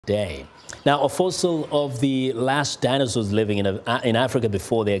Day. Now, a fossil of the last dinosaurs living in Africa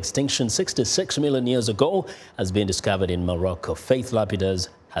before their extinction 66 million years ago has been discovered in Morocco. Faith Lapidus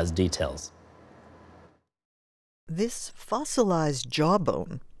has details. This fossilized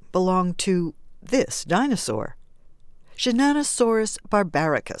jawbone belonged to this dinosaur. Dinosaurus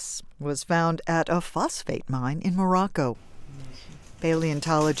barbaricus was found at a phosphate mine in Morocco.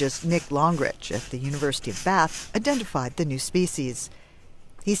 Paleontologist Nick Longrich at the University of Bath identified the new species.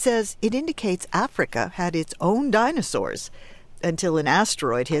 He says it indicates Africa had its own dinosaurs until an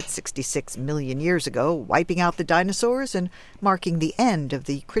asteroid hit 66 million years ago, wiping out the dinosaurs and marking the end of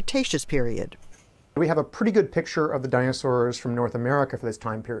the Cretaceous period. We have a pretty good picture of the dinosaurs from North America for this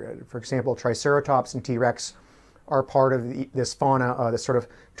time period. For example, Triceratops and T-Rex are part of this fauna, this sort of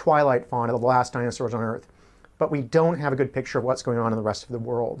twilight fauna, the last dinosaurs on Earth. But we don't have a good picture of what's going on in the rest of the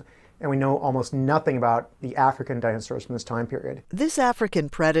world. And we know almost nothing about the African dinosaurs from this time period. This African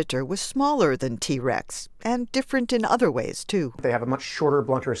predator was smaller than T-Rex, and different in other ways, too. They have a much shorter,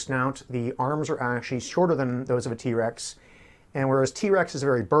 blunter snout. The arms are actually shorter than those of a T-Rex. And whereas T-Rex is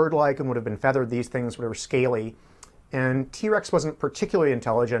very bird-like and would have been feathered, these things were scaly. And T-Rex wasn't particularly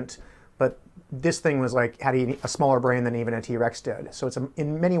intelligent, but this thing was had a smaller brain than even a T-Rex did. So it's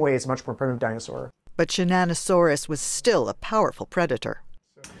in many ways a much more primitive dinosaur. But Tyrannosaurus was still a powerful predator.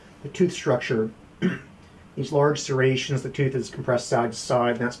 The tooth structure, these large serrations, the tooth is compressed side to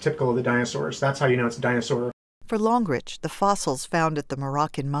side, and that's typical of the dinosaurs. That's how you know it's a dinosaur. For Longrich, the fossils found at the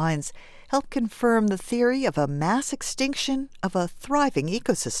Moroccan mines help confirm the theory of a mass extinction of a thriving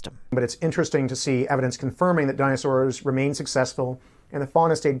ecosystem. But it's interesting to see evidence confirming that dinosaurs remained successful and the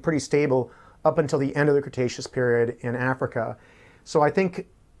fauna stayed pretty stable up until the end of the Cretaceous period in Africa. So I think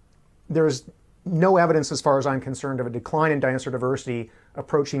there's no evidence, as far as I'm concerned, of a decline in dinosaur diversity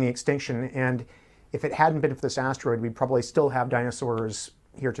approaching the extinction. And if it hadn't been for this asteroid, we'd probably still have dinosaurs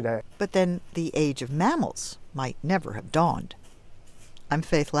here today. But then the age of mammals might never have dawned. I'm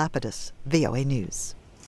Faith Lapidus, VOA News.